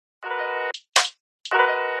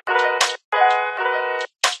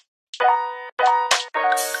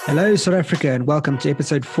Hello, South Africa, and welcome to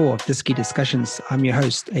episode 4 of Disky Discussions. I'm your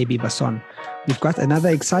host, AB Basson. We've got another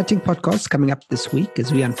exciting podcast coming up this week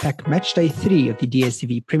as we unpack match day 3 of the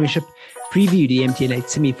DStv Premiership, preview the MTN8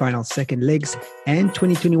 semi-final second legs, and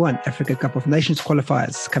 2021 Africa Cup of Nations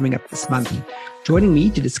qualifiers coming up this month. Joining me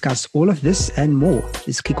to discuss all of this and more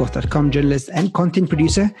is Kickoff.com journalist and content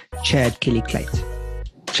producer, Chad Kelly-Clate.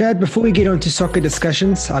 Chad, before we get on to soccer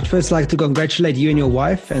discussions, I'd first like to congratulate you and your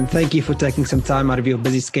wife and thank you for taking some time out of your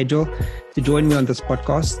busy schedule to join me on this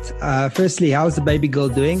podcast. Firstly, how's the baby girl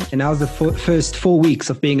doing and how's the first 4 weeks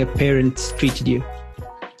of being a parent treated you?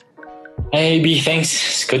 Hey, B, thanks.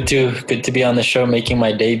 It's good to be on the show, making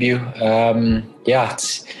my debut.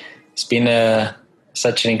 It's been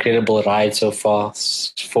such an incredible ride so far.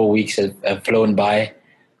 4 weeks have flown by,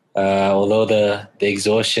 although the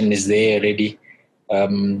exhaustion is there already.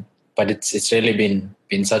 But it's really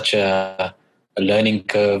been such a learning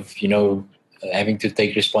curve, having to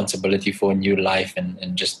take responsibility for a new life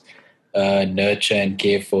and just nurture and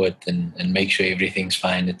care for it and make sure everything's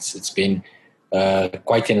fine. It's been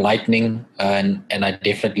quite enlightening, and I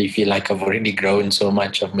definitely feel like I've already grown so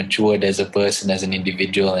much. I've matured as a person, as an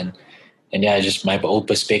individual, and just my whole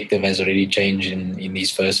perspective has already changed in these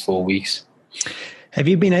first 4 weeks. Have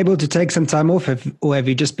you been able to take some time off or have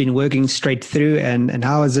you just been working straight through? And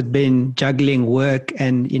how has it been juggling work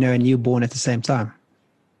and, a newborn at the same time?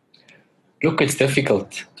 Look, it's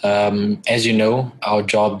difficult. As you know, our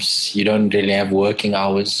jobs, you don't really have working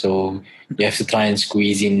hours. So you have to try and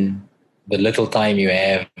squeeze in the little time you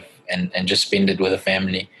have and just spend it with the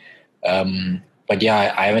family. But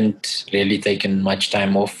I haven't really taken much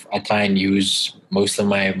time off. I try and use most of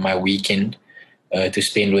my weekend to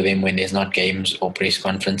spend with him when there's not games or press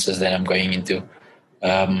conferences that I'm going into.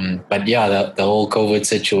 The whole COVID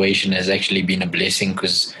situation has actually been a blessing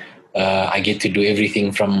because I get to do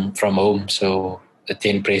everything from home. So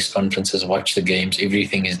attend press conferences, watch the games,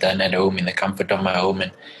 everything is done at home in the comfort of my home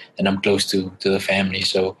and I'm close to the family.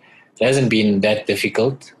 So it hasn't been that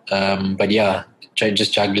difficult.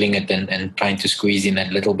 Just juggling it and trying to squeeze in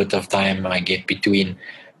that little bit of time I get between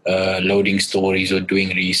loading stories or doing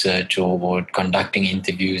research or conducting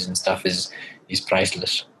interviews and stuff is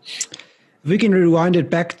priceless. If we can rewind it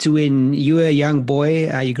back to when you were a young boy,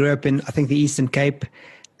 you grew up in, I think, the Eastern Cape.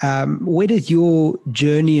 Where did your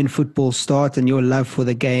journey in football start and your love for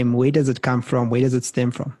the game? Where does it come from? Where does it stem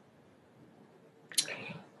from?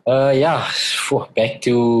 Back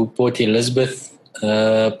to Port Elizabeth,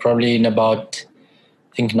 probably in about,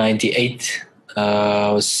 I think, 98. I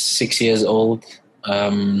was 6 years old.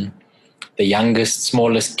 The youngest,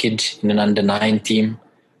 smallest kid in an under-9 team.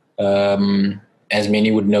 As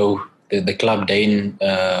many would know, the club Dane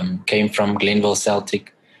came from Glenville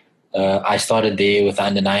Celtic. I started there with the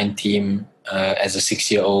under-9 team as a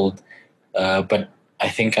 6-year-old, but I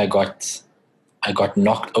think I got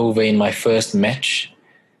knocked over in my first match,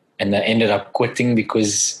 and I ended up quitting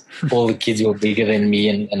because all the kids were bigger than me,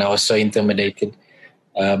 and I was so intimidated.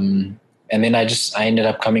 And then I ended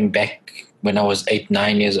up coming back when I was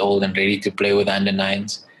 8-9 years old and ready to play with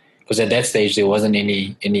under-9s, because at that stage there wasn't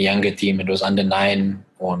any younger team. It was under-9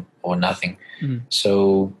 or nothing.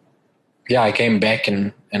 So I came back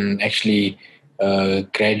and actually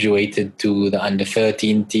graduated to the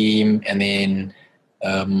under-13 team, and then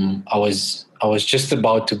I was just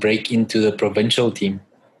about to break into the provincial team.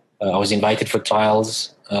 I was invited for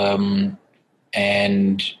trials, and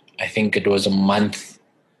I think it was a month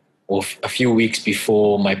or a few weeks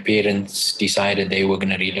before my parents decided they were going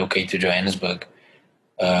to relocate to Johannesburg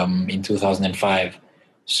in 2005.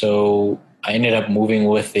 So I ended up moving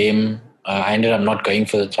with them. I ended up not going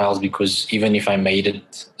for the trials because even if I made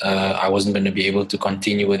it, I wasn't going to be able to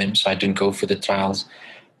continue with them. So I didn't go for the trials.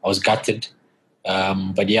 I was gutted.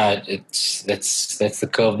 That's the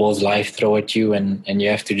curveballs life throw at you, and you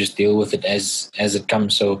have to just deal with it as it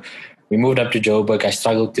comes. So we moved up to Joburg. I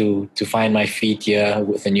struggled to find my feet here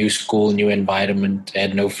with a new school, new environment. I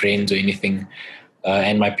had no friends or anything.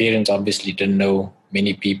 And my parents obviously didn't know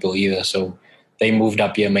many people either. So they moved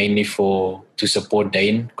up here mainly to support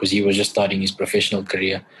Dane because he was just starting his professional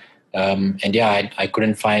career. I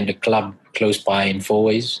couldn't find a club close by in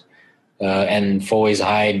Fourways. And Fourways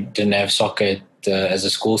High didn't have soccer as a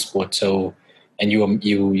school sport. So, and you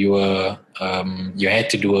had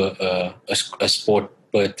to do a sport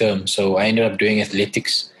per term. So I ended up doing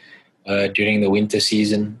athletics during the winter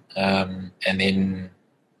season, and then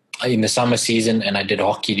in the summer season, and I did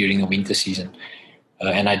hockey during the winter season.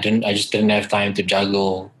 And I just didn't have time to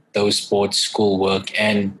juggle those sports, schoolwork,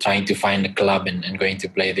 and trying to find a club and going to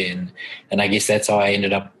play there. And I guess that's how I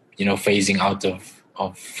ended up, phasing out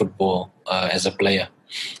of football as a player.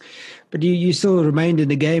 But you still remained in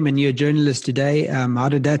the game, and you're a journalist today. How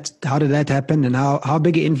did that happen, and how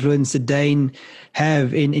big an influence did Dane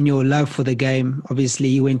have in your love for the game? Obviously,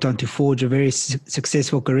 he went on to forge a very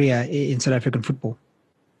successful career in South African football.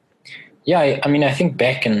 Yeah, I mean, I think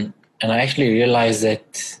back and I actually realized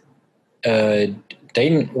that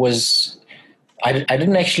Dane was. I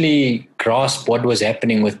didn't actually grasp what was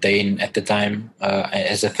happening with Dane at the time.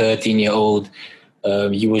 As a 13-year-old,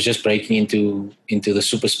 he was just breaking into the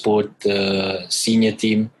Super Sport senior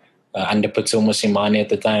team under Pitso Mosimane at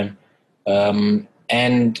the time,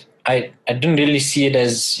 and I didn't really see it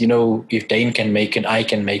as, if Dane can make it, I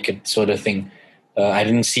can make it sort of thing. I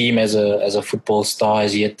didn't see him as a football star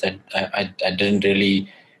as yet. I didn't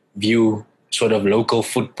really view sort of local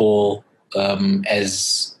football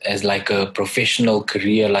as like a professional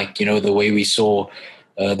career, like the way we saw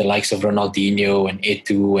the likes of Ronaldinho and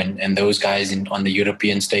Eto'o and those guys on the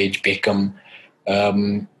European stage, Beckham.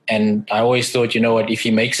 And I always thought, what, if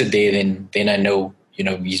he makes it there, then I know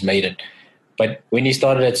he's made it. But when he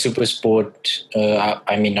started at SuperSport,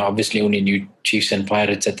 I mean, obviously only knew Chiefs and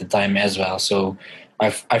Pirates at the time as well. So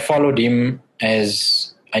I followed him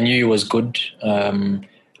as I knew he was good.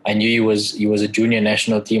 I knew he was a junior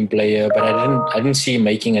national team player, but I didn't see him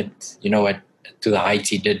making it, to the heights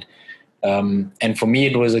he did. And for me,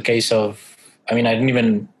 it was a case of, I mean, I didn't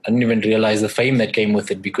even realize the fame that came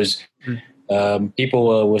with it, because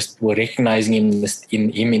people were recognizing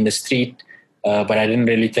him in the street, but I didn't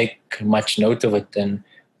really take much note of it. And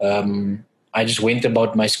I just went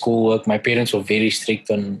about my schoolwork. My parents were very strict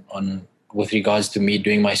on with regards to me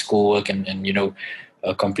doing my schoolwork and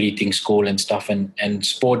completing school and stuff. And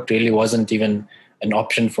sport really wasn't even an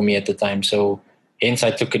option for me at the time. So hence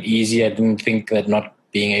I took it easy. I didn't think that not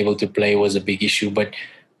being able to play was a big issue. But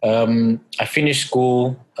I finished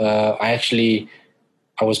school. I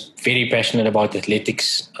was very passionate about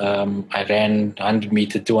athletics. I ran 100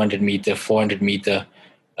 meter, 200 meter, 400 meter,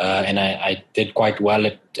 and I did quite well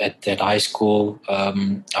at high school.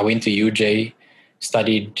 I went to UJ,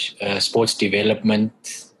 studied sports development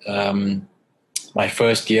my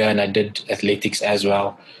first year, and I did athletics as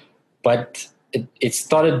well. But it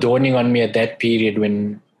started dawning on me at that period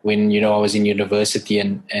when I was in university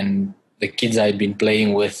and the kids I'd been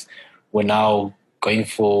playing with were now going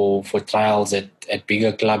for trials at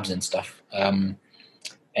bigger clubs and stuff.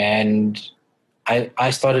 And I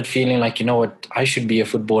started feeling like, what, I should be a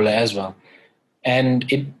footballer as well.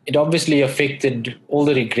 And it obviously affected all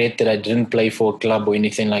the regret that I didn't play for a club or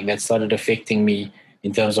anything like that started affecting me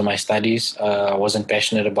in terms of my studies. I wasn't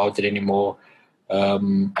passionate about it anymore.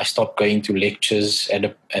 I stopped going to lectures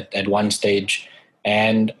at one stage,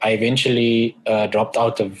 and I eventually dropped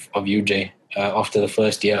out of UJ after the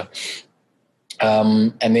first year.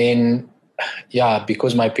 And then,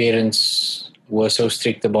 because my parents were so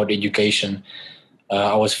strict about education,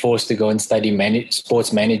 I was forced to go and study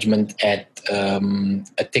sports management at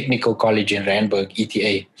a technical college in Randburg,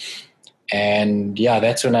 ETA. And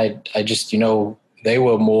that's when I just, they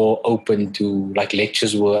were more open to, like,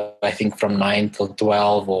 lectures were, I think, from 9 till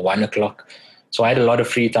 12 or 1 o'clock. So I had a lot of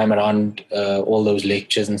free time around all those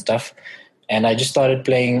lectures and stuff. And I just started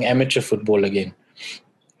playing amateur football again.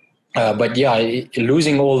 But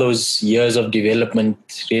losing all those years of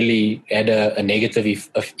development really had a negative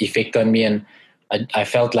effect on me. And I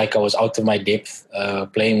felt like I was out of my depth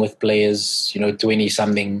playing with players,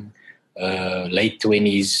 20-something, late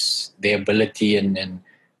 20s. Their ability and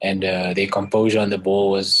their composure on the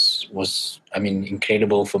ball was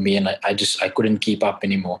incredible for me. And I couldn't keep up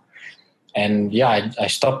anymore. And I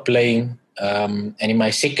stopped playing. And in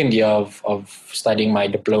my second year of studying my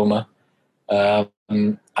diploma,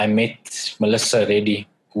 I met Melissa Reddy,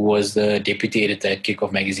 who was the deputy editor at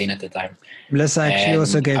Kickoff magazine at the time. Melissa actually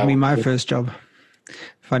also gave me my first job.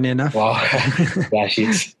 Funny enough. Wow. Yeah,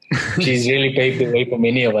 she's really paved the way for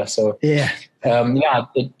many of us. So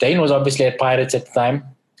Dane was obviously at Pirates at the time.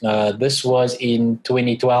 This was in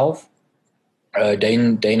 2012.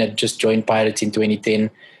 Dane had just joined Pirates in 2010.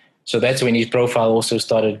 So that's when his profile also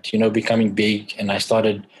started, becoming big, and I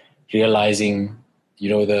started realizing,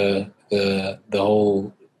 the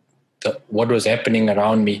whole what was happening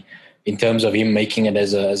around me in terms of him making it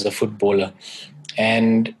as a footballer.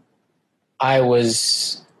 And I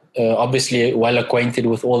was obviously well acquainted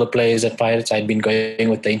with all the players at Pirates. I'd been going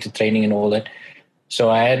with Dane to training and all that. So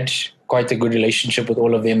I had quite a good relationship with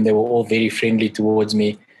all of them. They were all very friendly towards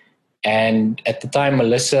me. And at the time,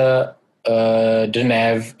 Melissa didn't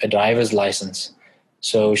have a driver's license.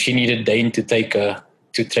 So she needed Dane to take her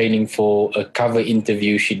to training for a cover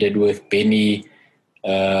interview she did with Benny,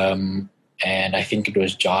 and I think it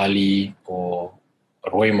was Jali or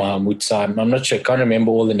Roy Mahamudsa. I'm not sure, I can't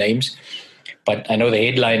remember all the names, but I know the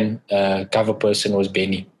headline cover person was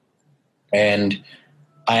Benny. And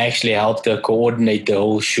I actually helped her coordinate the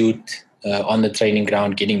whole shoot on the training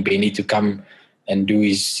ground, getting Benny to come and do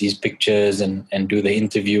his pictures and do the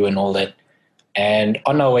interview and all that. And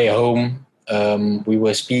on our way home, we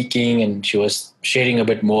were speaking and she was sharing a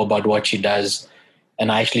bit more about what she does.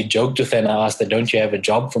 And I actually joked with her and I asked her, don't you have a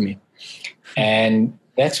job for me? And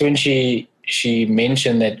that's when she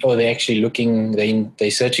mentioned that, oh, they're actually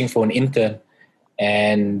they're searching for an intern.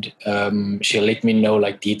 And she'll let me know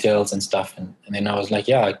like details and stuff. And then I was like,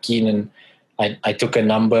 yeah, keen. And I took a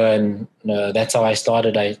number and that's how I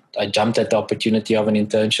started. I jumped at the opportunity of an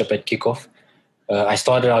internship at Kickoff. I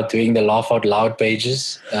started out doing the Laugh Out Loud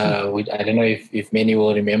pages. Which I don't know if many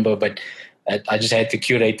will remember, but I just had to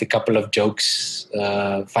curate a couple of jokes,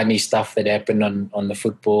 funny stuff that happened on the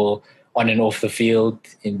football, on and off the field,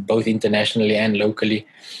 in both internationally and locally.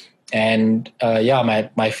 And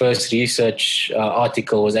my first research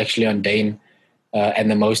article was actually on Dane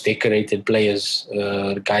and the most decorated players,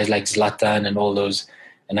 guys like Zlatan and all those.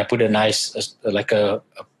 And I put a nice,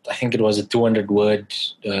 I think it was a 200-word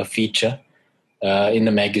feature in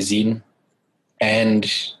the magazine.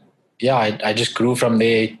 And I just grew from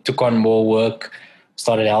there, took on more work,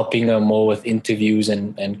 started helping her more with interviews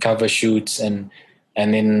and cover shoots. And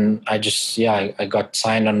then I got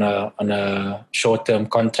signed on a short-term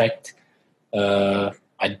contract.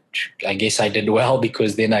 I guess I did well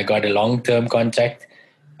because then I got a long-term contract,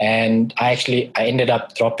 and I ended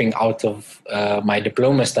up dropping out of my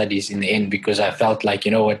diploma studies in the end because I felt like,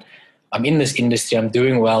 you know what, I'm in this industry, I'm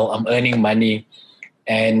doing well, I'm earning money,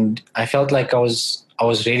 and I felt like I was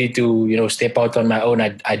ready to, you know, step out on my own.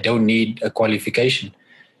 I don't need a qualification,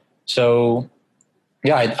 so.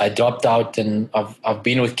 Yeah, I dropped out and I've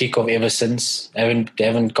been with Kickoff ever since. I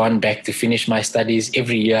haven't gone back to finish my studies.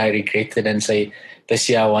 Every year I regret it and say, this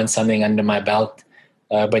year I want something under my belt.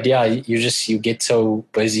 But yeah, you get so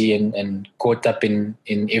busy and caught up in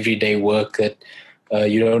everyday work that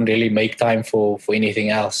you don't really make time for anything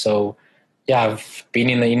else. So yeah, I've been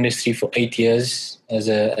in the industry for 8 years as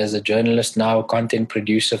a journalist now, content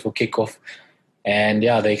producer for Kickoff. And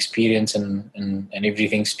yeah, the experience and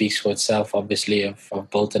everything speaks for itself. Obviously, I've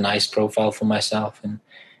built a nice profile for myself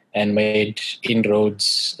and made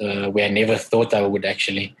inroads where I never thought I would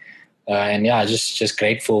actually. And yeah, just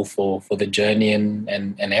grateful for the journey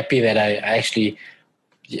and happy that I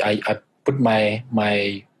put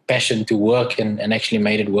my passion to work and actually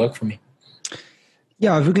made it work for me.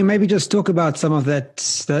 Yeah, if we can maybe just talk about some of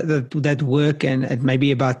that work and maybe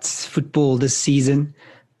about football this season.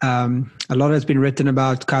 A lot has been written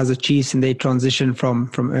about Kaizer Chiefs and their transition from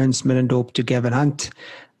Ernst Middendorp to Gavin Hunt.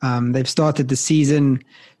 They've started the season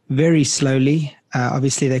very slowly.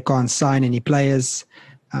 Obviously, they can't sign any players.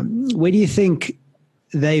 Where do you think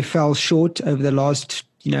they fell short over the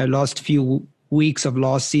last few weeks of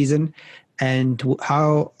last season, and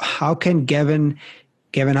how can Gavin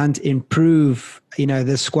Hunt improve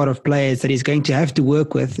the squad of players that he's going to have to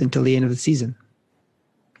work with until the end of the season?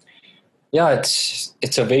 Yeah,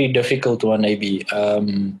 it's a very difficult one, AB.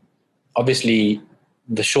 Obviously,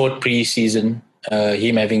 the short pre-season,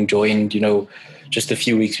 him having joined, just a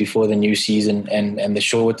few weeks before the new season, and the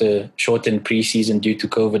shortened pre-season due to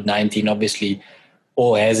COVID-19, obviously,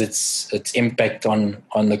 all has its impact on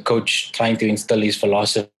the coach trying to instill his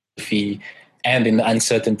philosophy, and in the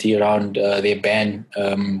uncertainty around their ban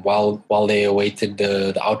while they awaited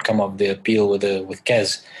the outcome of the appeal with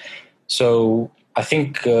Kaz. So I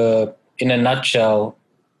think. In a nutshell,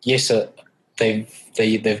 yes,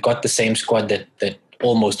 they've got the same squad that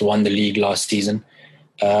almost won the league last season,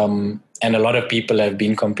 and a lot of people have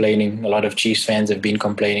been complaining. A lot of Chiefs fans have been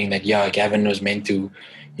complaining that Gavin was meant to,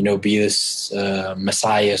 be this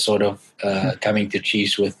messiah sort of coming to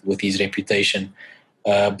Chiefs with his reputation,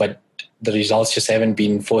 but the results just haven't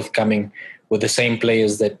been forthcoming with the same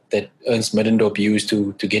players that Ernst Middendorp used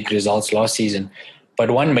to get results last season.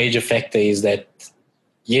 But one major factor is that.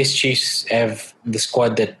 Yes, Chiefs have the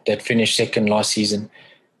squad that finished second last season,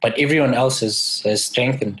 but everyone else has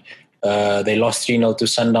strengthened. They lost 3-0 to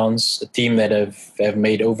Sundowns, a team that have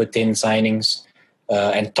made over 10 signings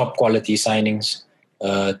and top quality signings,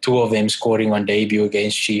 2 of them scoring on debut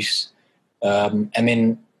against Chiefs. And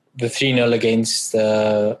then the 3-0 against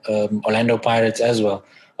Orlando Pirates as well.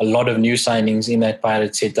 A lot of new signings in that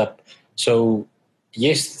Pirates setup. So,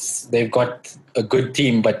 yes, they've got a good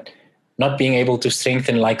team, but not being able to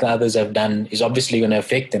strengthen like others have done is obviously going to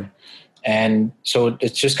affect them. And so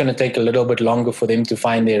it's just going to take a little bit longer for them to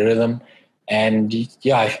find their rhythm. And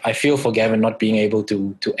I feel for Gavin not being able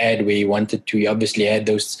to add where he wanted to. He obviously had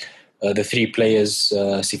those the three players,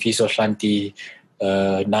 Sifiso, Shanti,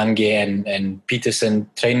 Nange and Peterson,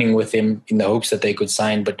 training with him in the hopes that they could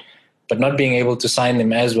sign, but not being able to sign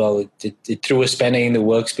them as well. It threw a spanner in the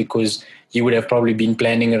works, because he would have probably been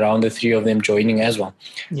planning around the three of them joining as well.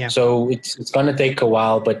 Yeah. So it's going to take a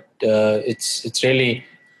while, but it's really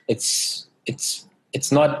it's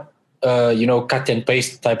not cut and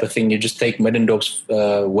paste type of thing. You just take Middendorp's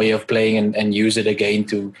way of playing and use it again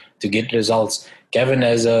to get results. Gavin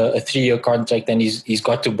has a 3-year contract, and he's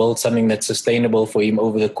got to build something that's sustainable for him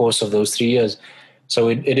over the course of those 3 years. So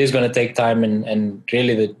it is going to take time, and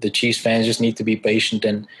really the Chiefs fans just need to be patient,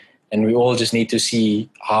 and we all just need to see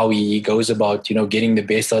how he goes about, getting the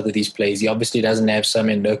best out of these players. He obviously doesn't have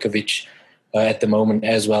Samen Nurkovic at the moment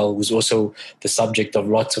as well, who's also the subject of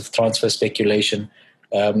lots of transfer speculation.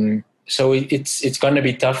 So it's going to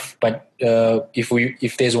be tough, but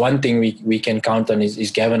if there's one thing we can count on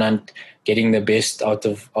is Gavin Hunt getting the best out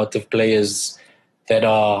of players that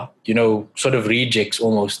are sort of rejects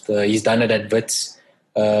almost. He's done it at Wits.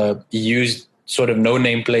 He used sort of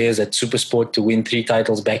no-name players at SuperSport to win 3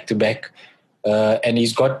 titles back to back, and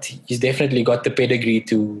he's definitely got the pedigree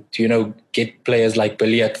to get players like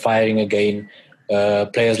Billiat firing again,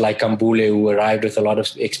 players like Kambule, who arrived with a lot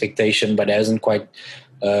of expectation but hasn't quite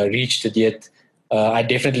reached it yet. I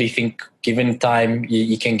definitely think, given time,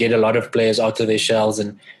 you can get a lot of players out of their shells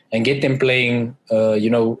and get them playing, a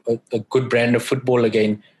good brand of football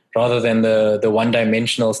again, rather than the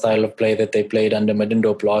one-dimensional style of play that they played under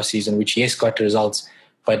Middendorp last season, which, yes, got results,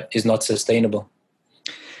 but is not sustainable.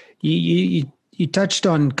 You touched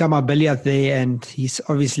on Kama Billiat there, and he's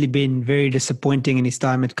obviously been very disappointing in his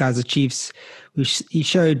time at Kaizer Chiefs. He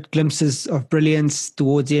showed glimpses of brilliance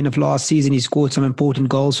towards the end of last season. He scored some important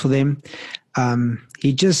goals for them.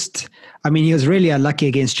 He was really unlucky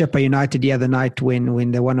against Chippa United the other night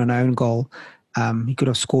when they won on own goal. He could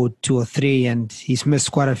have scored 2 or 3, and he's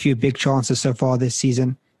missed quite a few big chances so far this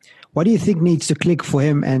season. What do you think needs to click for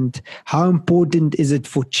him, and how important is it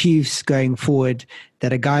for Chiefs going forward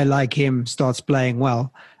that a guy like him starts playing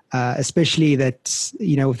well, especially that,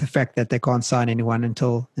 with the fact that they can't sign anyone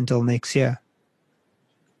until next year?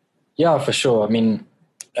 Yeah, for sure. I mean,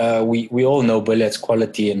 we all know Billiat's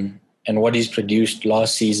quality and what he's produced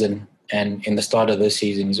last season and in the start of this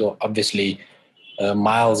season. He's obviously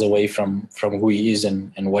miles away from who he is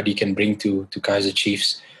and what he can bring to Kaizer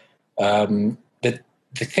Chiefs.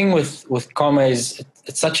 The thing with Kama is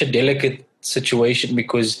it's such a delicate situation,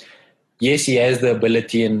 because yes, he has the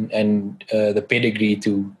ability and the pedigree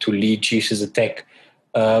to lead Chiefs' attack,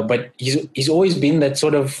 but he's always been that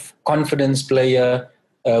sort of confidence player.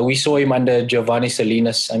 We saw him under Giovanni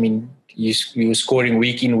Salinas. I mean, he was scoring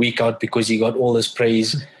week in, week out because he got all this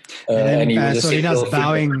praise, and he was Salinas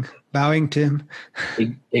bowing to him.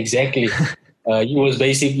 Exactly.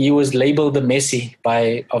 He was labeled the Messi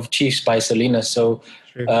of Chiefs by Salinas. So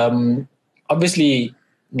obviously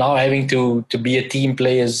now having to be a team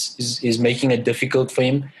player is making it difficult for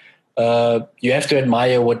him. You have to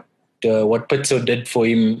admire what Pitso did for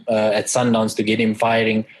him at Sundowns to get him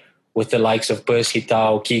firing, with the likes of Percy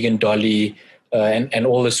Tau, Keegan Dolly, and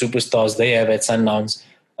all the superstars they have at Sundowns.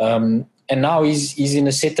 And now he's in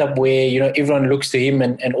a setup where everyone looks to him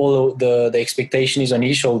and all the expectation is on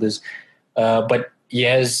his shoulders. But he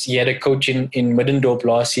had a coach in Middendorp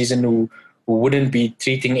last season who wouldn't be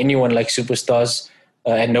treating anyone like superstars,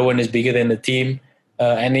 and no one is bigger than the team.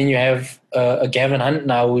 And then you have a Gavin Hunt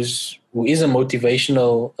now who is a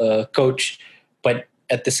motivational coach, but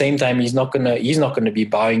at the same time he's not gonna be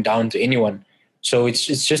bowing down to anyone. So it's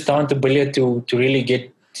just down to Billiat to really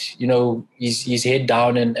get his head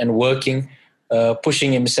down and working,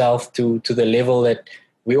 pushing himself to the level that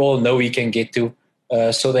we all know he can get to,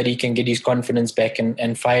 so that he can get his confidence back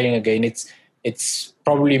and firing again. It's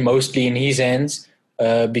probably mostly in his hands,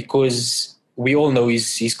 because we all know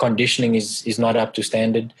his conditioning is not up to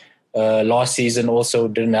standard. Last season also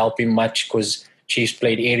didn't help him much because Chiefs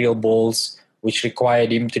played aerial balls, which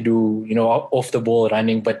required him to do off the ball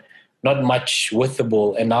running, but not much with the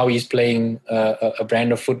ball. And now he's playing a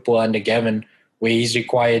brand of football under Gavin, where he's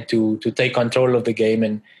required to take control of the game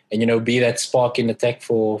and be that spark in attack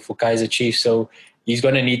for Kaizer Chiefs. So he's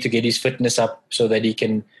going to need to get his fitness up so that he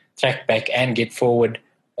can track back and get forward,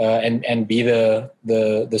 and be the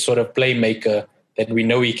sort of playmaker that we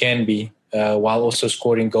know he can be, while also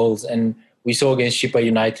scoring goals. And we saw against Chippa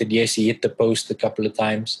United, yes, he hit the post a couple of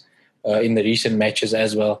times in the recent matches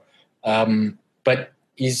as well. But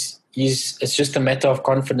it's just a matter of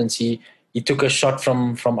confidence. He took a shot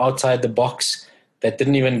from outside the box that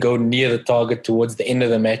didn't even go near the target towards the end of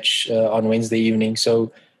the match on Wednesday evening.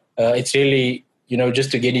 So it's really,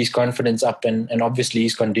 just to get his confidence up, and obviously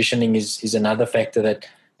his conditioning is another factor that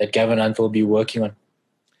Gavin Hunt will be working on.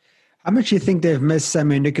 How much do you think they've missed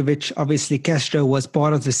Samu Nikovic? Obviously, Castro was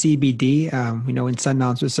part of the CBD, when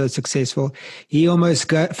Sundowns was so successful. He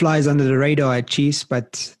almost flies under the radar at Chiefs,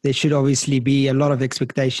 but there should obviously be a lot of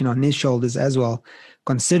expectation on his shoulders as well,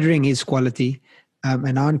 considering his quality.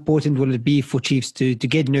 And how important will it be for Chiefs to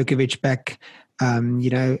get Nurkovic back,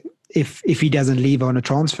 if he doesn't leave on a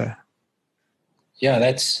transfer? Yeah,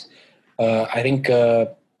 that's. I think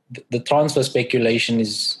the transfer speculation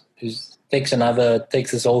takes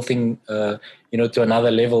this whole thing, to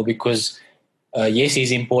another level, because yes,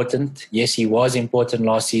 he's important. Yes, he was important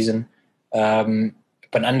last season.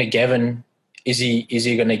 But under Gavin, is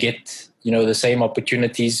he going to get the same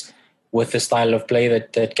opportunities with the style of play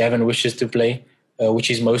that Gavin wishes to play, which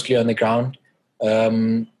is mostly on the ground?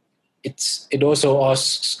 It also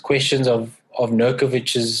asks questions of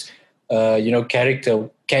Nurkovic's character.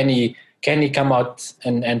 Can he come out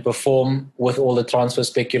and perform with all the transfer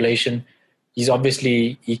speculation?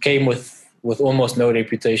 He came with almost no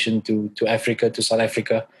reputation to Africa, to South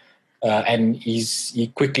Africa, and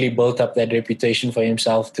he quickly built up that reputation for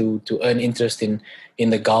himself to earn interest in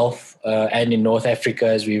the Gulf and in North Africa,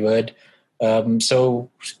 as we've heard. So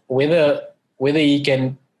whether he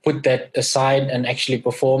can put that aside and actually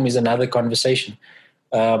perform is another conversation.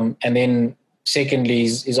 And then secondly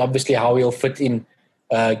is obviously how he'll fit in,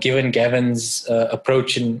 given Gavin's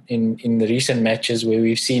approach in the recent matches where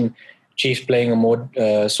we've seen Chiefs playing a more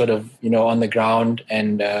on the ground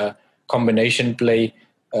and combination play.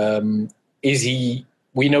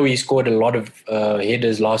 We know he scored a lot of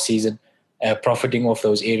headers last season, profiting off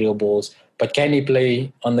those aerial balls. But can he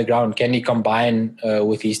play on the ground? Can he combine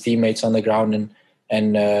with his teammates on the ground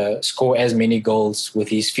and score as many goals with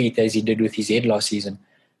his feet as he did with his head last season?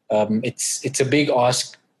 It's a big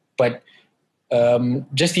ask, but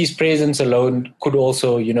just his presence alone could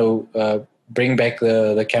also, bring back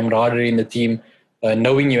the camaraderie in the team.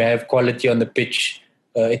 Knowing you have quality on the pitch,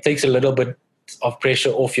 it takes a little bit of pressure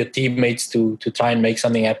off your teammates to try and make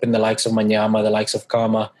something happen. The likes of Manyama, the likes of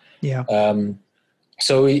Kama. Yeah.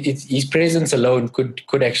 So his presence alone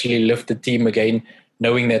could actually lift the team again,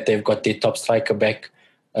 knowing that they've got their top striker back.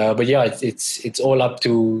 But yeah, it's all up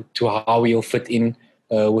to how he'll fit in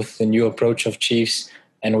with the new approach of Chiefs,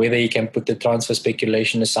 and whether he can put the transfer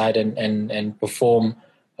speculation aside and perform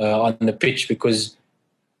on the pitch. Because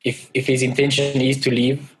if his intention is to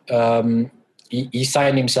leave, he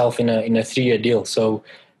signed himself in a 3-year deal, so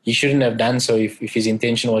he shouldn't have done so if his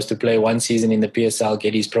intention was to play one season in the PSL,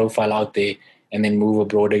 get his profile out there, and then move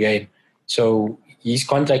abroad again. So he's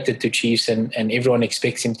contracted to Chiefs, and everyone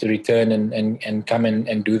expects him to return and come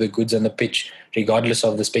and do the goods on the pitch, regardless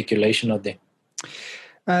of the speculation out there.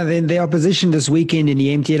 Then the opposition this weekend in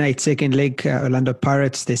the MTN 8 second leg, Orlando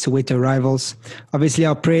Pirates, their Soweto rivals. Obviously,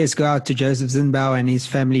 our prayers go out to Joseph Zimbau and his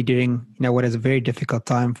family during what is a very difficult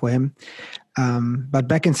time for him. But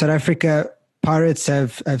back in South Africa, Pirates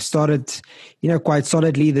have started, quite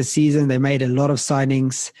solidly this season. They made a lot of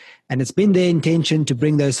signings, and it's been their intention to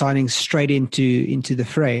bring those signings straight into the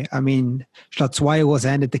fray. I mean, Hlatshwayo was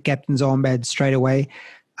handed the captain's armband straight away.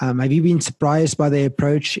 Have you been surprised by their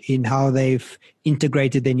approach in how they've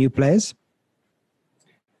integrated their new players?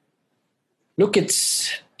 Look,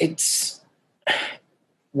 it's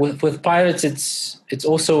with Pirates, it's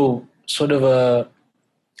also sort of a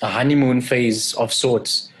honeymoon phase of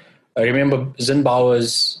sorts. I remember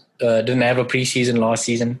Zimbauers didn't have a preseason last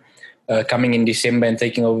season, coming in December and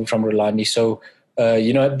taking over from Rolandi. So,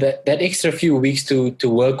 that extra few weeks to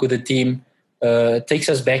work with the team takes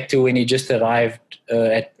us back to when he just arrived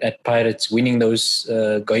at Pirates, winning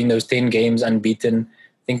going those 10 games unbeaten.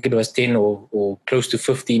 I think it was 10 or close to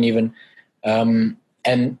 15 even.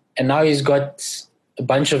 And now he's got a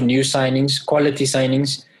bunch of new signings, quality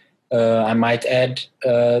signings, I might add.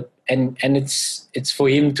 And it's for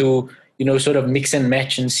him to, sort of mix and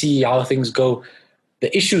match and see how things go.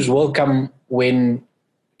 The issues will come when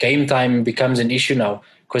game time becomes an issue now,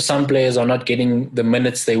 because some players are not getting the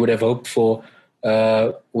minutes they would have hoped for,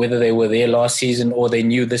 whether they were there last season or they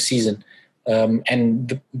knew this season.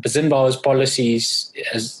 And Zimbauer's policies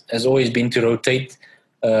has always been to rotate,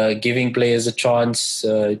 giving players a chance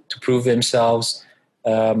to prove themselves.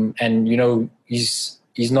 And he's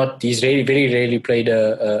very, very rarely played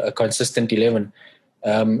a consistent 11.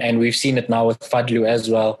 And we've seen it now with Fadlu as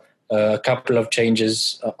well. A couple of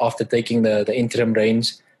changes after taking the interim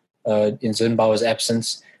reins in Zimbauer's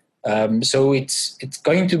absence. So it's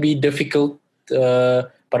going to be difficult.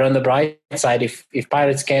 But on the bright side, if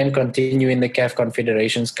Pirates can continue in the CAF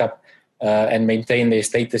Confederations Cup and maintain their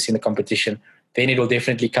status in the competition, then it will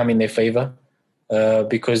definitely come in their favor.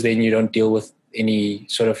 because then you don't deal with any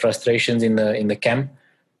sort of frustrations in the camp.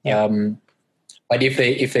 Yeah. But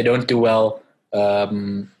if they don't do well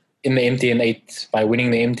in the MTN 8 by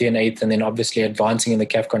winning the MTN 8 and then obviously advancing in the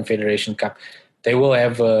CAF Confederation Cup, they will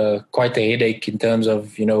have quite a headache in terms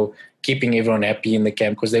of keeping everyone happy in the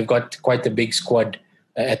camp, because they've got quite a big squad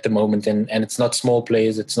at the moment, and it's not small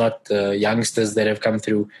players, it's not youngsters that have come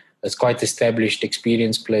through. It's quite established,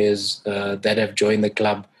 experienced players that have joined the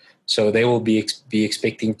club. So they will be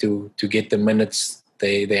expecting to get the minutes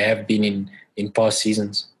they have been in past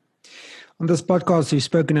seasons. On this podcast, we've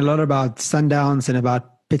spoken a lot about Sundowns and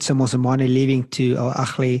about Pitso Mosimane leaving to Al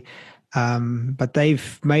Ahly, but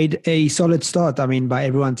they've made a solid start. I mean, by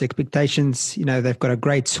everyone's expectations, they've got a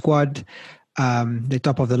great squad. They're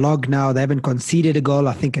top of the log now. They haven't conceded a goal,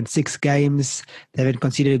 I think, in 6 games. They haven't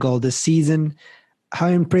conceded a goal this season. How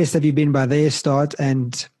impressed have you been by their start?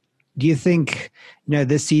 And do you think,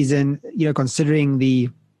 this season, considering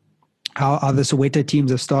how other Soweto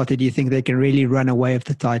teams have started, do you think they can really run away with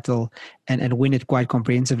the title and win it quite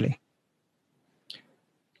comprehensively?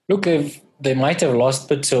 Look, they might have lost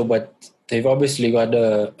Pitso, but they've obviously got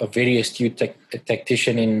a very astute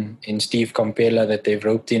tactician in Steve Kompela that they've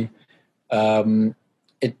roped in.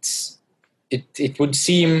 It would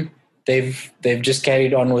seem they've just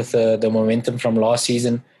carried on with the momentum from last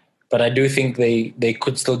season, but I do think they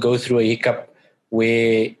could still go through a hiccup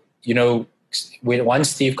where once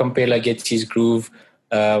Steve Kompela gets his groove,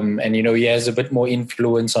 and he has a bit more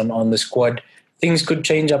influence on the squad, things could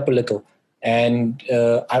change up a little. And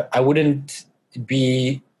I wouldn't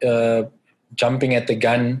be jumping at the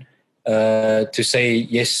gun to say,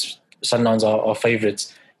 yes, Sundowns are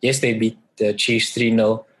favourites. Yes, they beat the Chiefs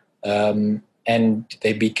 3-0, and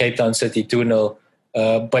they beat Cape Town City 2-0,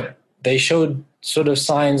 but they showed sort of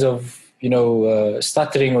signs of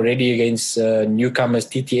stuttering already against newcomers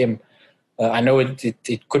TTM. I know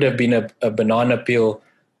it could have been a banana peel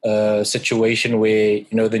situation where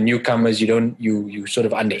the newcomers you sort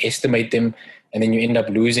of underestimate them and then you end up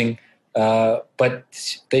losing. But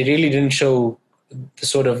they really didn't show the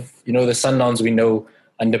sort of the Sundowns we know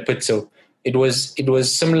under Pitso. It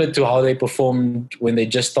was similar to how they performed when they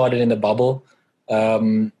just started in the bubble.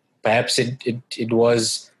 Perhaps it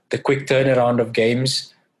was the quick turnaround of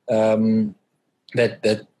games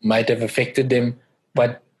that might have affected them,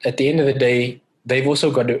 but at the end of the day, they've also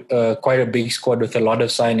got quite a big squad with a lot of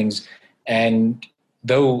signings. And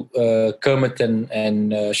though Kermit and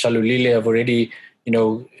Shalulile have already,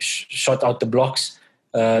 shot out the blocks,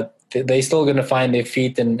 they're still going to find their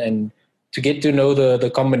feet and to get to know the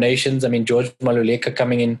combinations. I mean, George Maluleka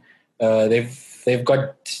coming in, they've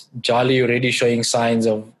got Jali already showing signs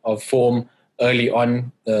of form early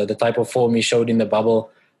on, the type of form he showed in the bubble.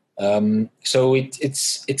 So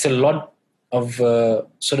it's a lot of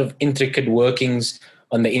sort of intricate workings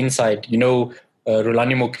on the inside. Rulani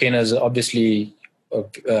Mokena is obviously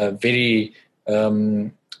very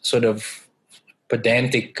sort of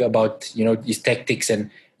pedantic about his tactics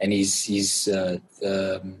and his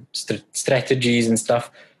strategies and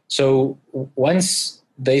stuff. So once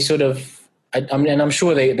they sort of, and I'm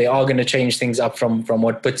sure they are going to change things up from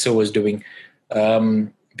what Pitso was doing,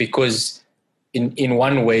 because in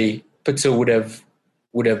one way Pitso would have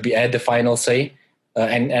had the final say,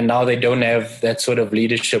 and now they don't have that sort of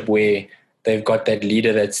leadership where they've got that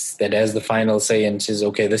leader that has the final say and says,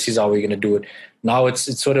 okay, this is how we're going to do it. Now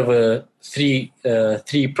it's sort of a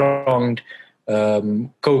three-pronged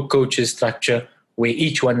co-coaches structure where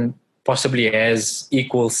each one possibly has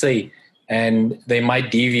equal say, and they might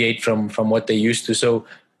deviate from what they used to. So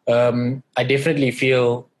I definitely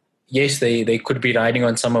feel, yes, they could be riding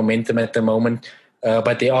on some momentum at the moment,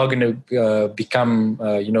 but they are going to become,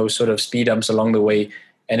 sort of speed bumps along the way.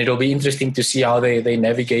 And it'll be interesting to see how they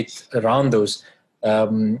navigate around those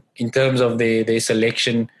in terms of their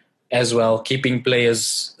selection as well, keeping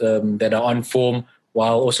players that are on form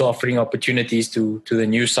while also offering opportunities to the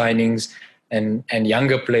new signings and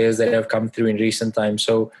younger players that have come through in recent times.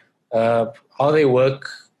 So how they work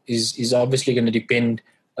is obviously going to depend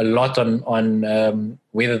a lot on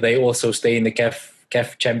whether they also stay in the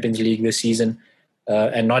CAF Champions League this season.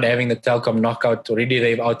 And not having the Telkom knockout, already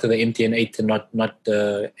they've out to the MTN 8 and not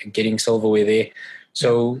getting silverware there.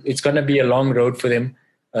 So it's going to be a long road for them,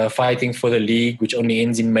 fighting for the league, which only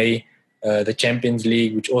ends in May, the Champions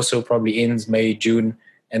League, which also probably ends May, June,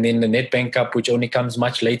 and then the Nedbank Cup, which only comes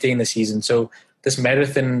much later in the season. So this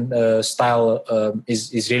marathon style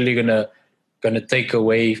is really going to take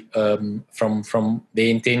away from the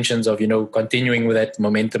intentions of continuing with that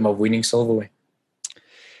momentum of winning silverware.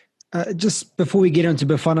 Just before we get into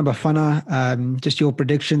Bafana, just your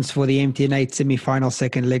predictions for the MTN 8 semi-final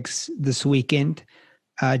second legs this weekend.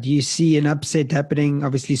 Do you see an upset happening?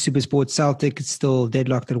 Obviously, SuperSport Celtic is still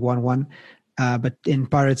deadlocked at 1-1, but in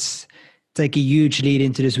Pirates take a huge lead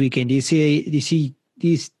into this weekend. Do you see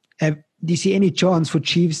any chance for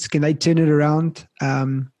Chiefs? Can they turn it around?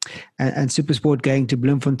 And SuperSport going to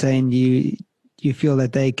Bloemfontein, do you feel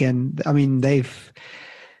that they can? I mean, they've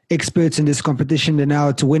experts in this competition and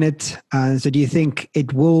now to win it. So do you think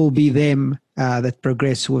it will be them that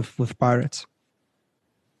progress with Pirates?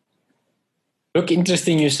 Look,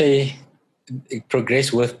 interesting you say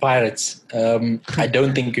progress with Pirates. I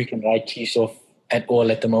don't think you can write Chiefs off at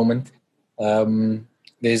all at the moment.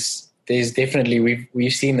 There's definitely,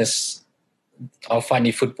 we've seen this, how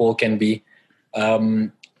funny football can be.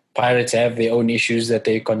 Pirates have their own issues that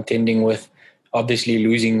they're contending with. Obviously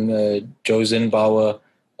losing Joe Zinbauer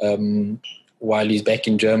while he's back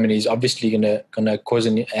in Germany is obviously gonna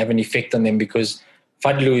have an effect on them, because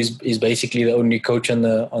Fadlu is basically the only coach on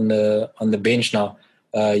the bench now.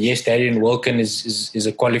 Yes, Darren Wilken is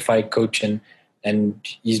a qualified coach and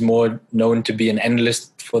he's more known to be an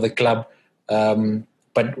analyst for the club.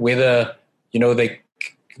 But whether the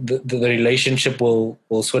relationship will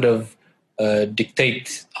sort of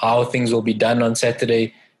dictate how things will be done on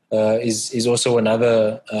Saturday is also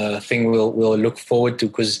another thing we'll look forward to,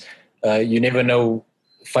 because you never know.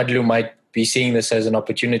 Fadlu might be seeing this as an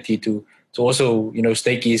opportunity to also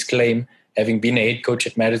stake his claim, having been a head coach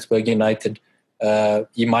at Maritzburg United.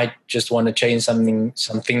 He might just want to change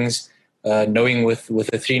some things, knowing with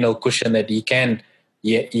a 3-0 cushion that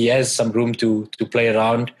he has some room to play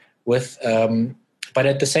around with. But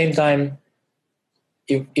at the same time,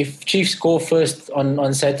 if Chiefs score first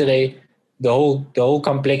on Saturday, the whole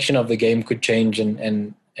complexion of the game could change,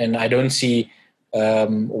 and I don't see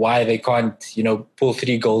why they can't pull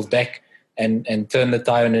 3 goals back and turn the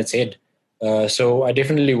tie on its head. So I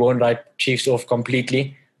definitely won't write Chiefs off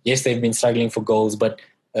completely. Yes, they've been struggling for goals, but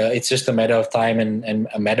it's just a matter of time and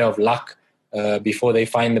a matter of luck before they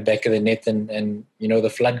find the back of the net and the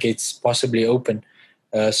floodgates possibly open.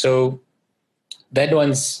 So that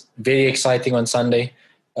one's very exciting on Sunday.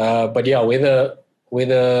 But yeah, whether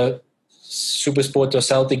SuperSport or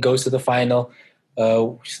Celtic goes to the final,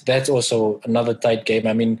 that's also another tight game.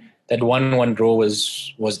 I mean, that 1-1 draw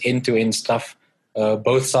was end-to-end stuff.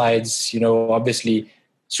 Both sides, obviously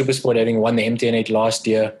SuperSport having won the MTN 8 last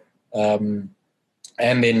year, and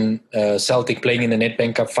then Celtic playing in the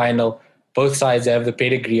Nedbank Cup final. Both sides have the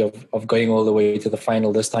pedigree of going all the way to the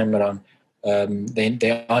final this time around.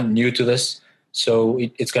 They aren't new to this. So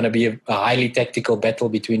it's going to be a highly tactical battle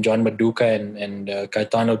between John Maduka and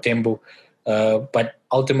Caetano Tembo. But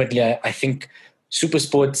ultimately, I think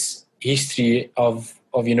SuperSport's history of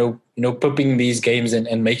pipping these games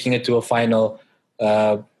and making it to a final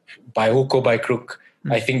by hook or by crook,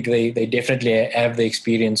 I think they definitely have the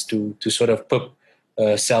experience to sort of pip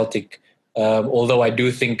Celtic. Although I do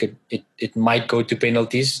think it might go to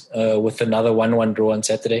penalties with another 1-1 draw on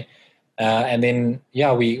Saturday. And then,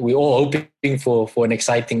 we're all hoping for an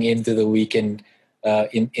exciting end to the weekend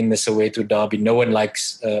in the Soweto derby. No one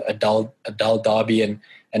likes a dull derby and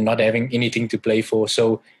not having anything to play for.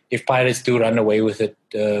 So if Pirates do run away with it,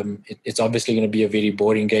 it's obviously going to be a very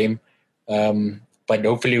boring game. But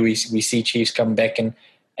hopefully we see Chiefs come back and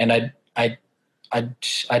I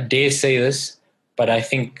dare say this, but I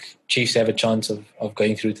think Chiefs have a chance of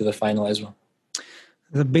going through to the final as well.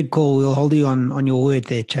 It's a big call. We'll hold you on your word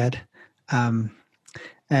there, Chad.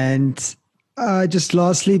 And just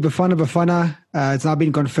lastly, Bafana, it's now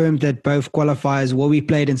been confirmed that both qualifiers will be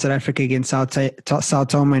played in South Africa against Sao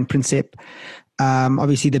Tome and Principe.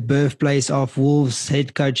 Obviously, the birthplace of Wolves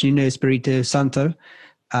head coach Nuno Espirito Santo,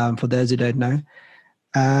 for those who don't know.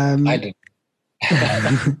 I do.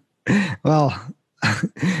 Well,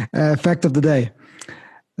 fact of the day.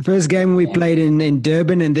 The first game we played in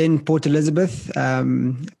Durban and then Port Elizabeth,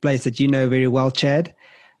 place that you know very well, Chad.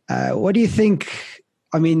 What do you think?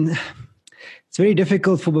 I mean, it's very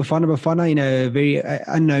difficult for Bafana, a very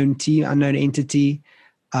unknown team, unknown entity,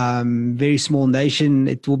 very small nation.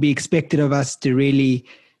 It will be expected of us to really,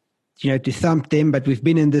 to thump them. But we've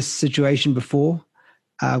been in this situation before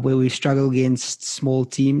where we struggle against small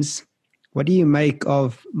teams. What do you make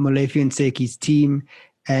of Molefe Nseki's team?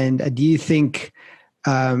 And do you think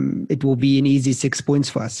it will be an easy 6 points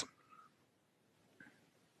for us?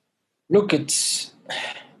 Look, it's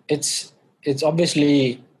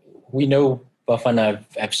obviously, we know Bafana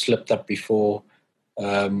have slipped up before,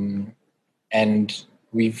 and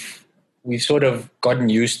we've sort of gotten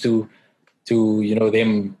used to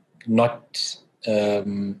them not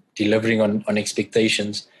delivering on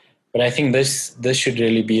expectations. But I think this should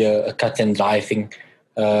really be a cut and dry thing.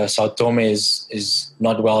 Sao Tome is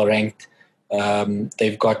not well ranked.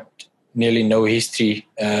 They've got nearly no history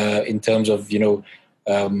in terms of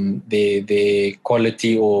their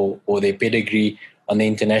quality or their pedigree on the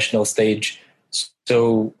international stage.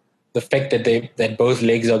 So the fact that both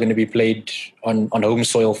legs are going to be played on home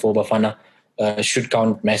soil for Bafana should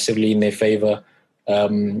count massively in their favor.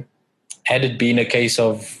 Had it been a case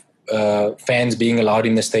of fans being allowed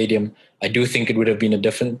in the stadium, I do think it would have been a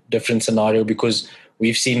different scenario, because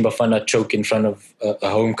we've seen Bafana choke in front of a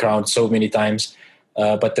home crowd so many times.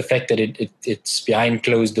 But the fact that it's behind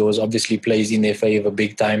closed doors obviously plays in their favor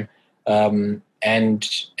big time, and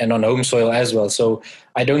on home soil as well. So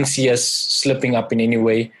I don't see us slipping up in any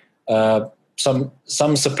way. Some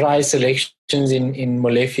surprise selections in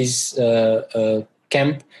Molefi's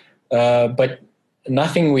camp, but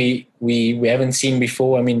nothing we haven't seen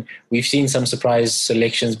before. I mean, we've seen some surprise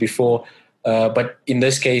selections before, but in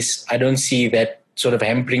this case, I don't see that sort of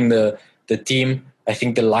hampering the team. I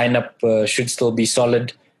think the lineup should still be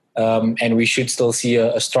solid, and we should still see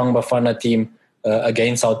a strong Bafana team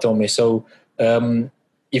against Sao Tome. So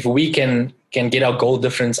if we can get our goal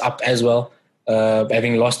difference up as well,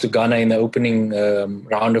 having lost to Ghana in the opening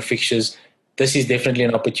round of fixtures, this is definitely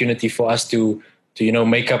an opportunity for us to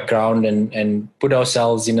make up ground and put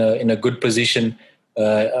ourselves in a good position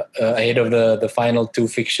ahead of the final two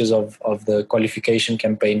fixtures of the qualification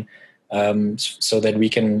campaign, so that we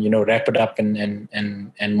can wrap it up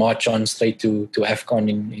and march on straight to AFCON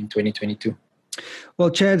in 2022. Well,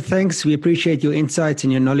 Chad, thanks. We appreciate your insights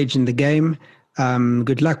and your knowledge in the game.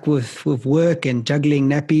 Good luck with work and juggling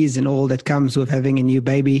nappies and all that comes with having a new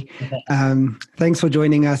baby. Thanks for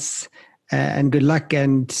joining us, and good luck.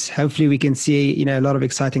 And hopefully we can see a lot of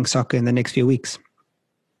exciting soccer in the next few weeks.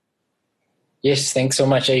 Yes, thanks so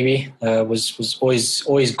much, AB. Was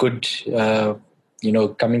always good,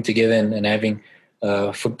 coming together and having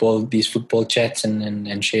these football chats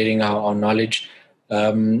and sharing our knowledge.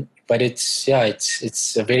 But it's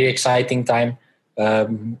a very exciting time.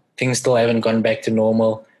 Things still haven't gone back to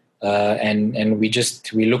normal, and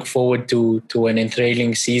we look forward to an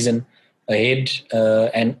enthralling season ahead,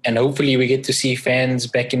 and hopefully we get to see fans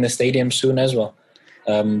back in the stadium soon as well.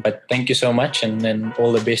 But thank you so much, and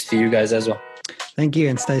all the best to you guys as well. Thank you,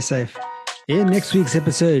 and stay safe. In next week's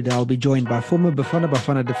episode, I'll be joined by former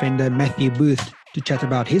Bafana defender Matthew Booth to chat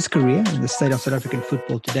about his career and the state of South African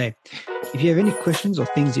football today. If you have any questions or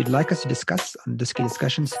things you'd like us to discuss on Disky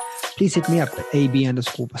Discussions, please hit me up at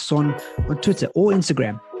AB_Basson on Twitter or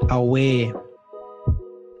Instagram. Aware.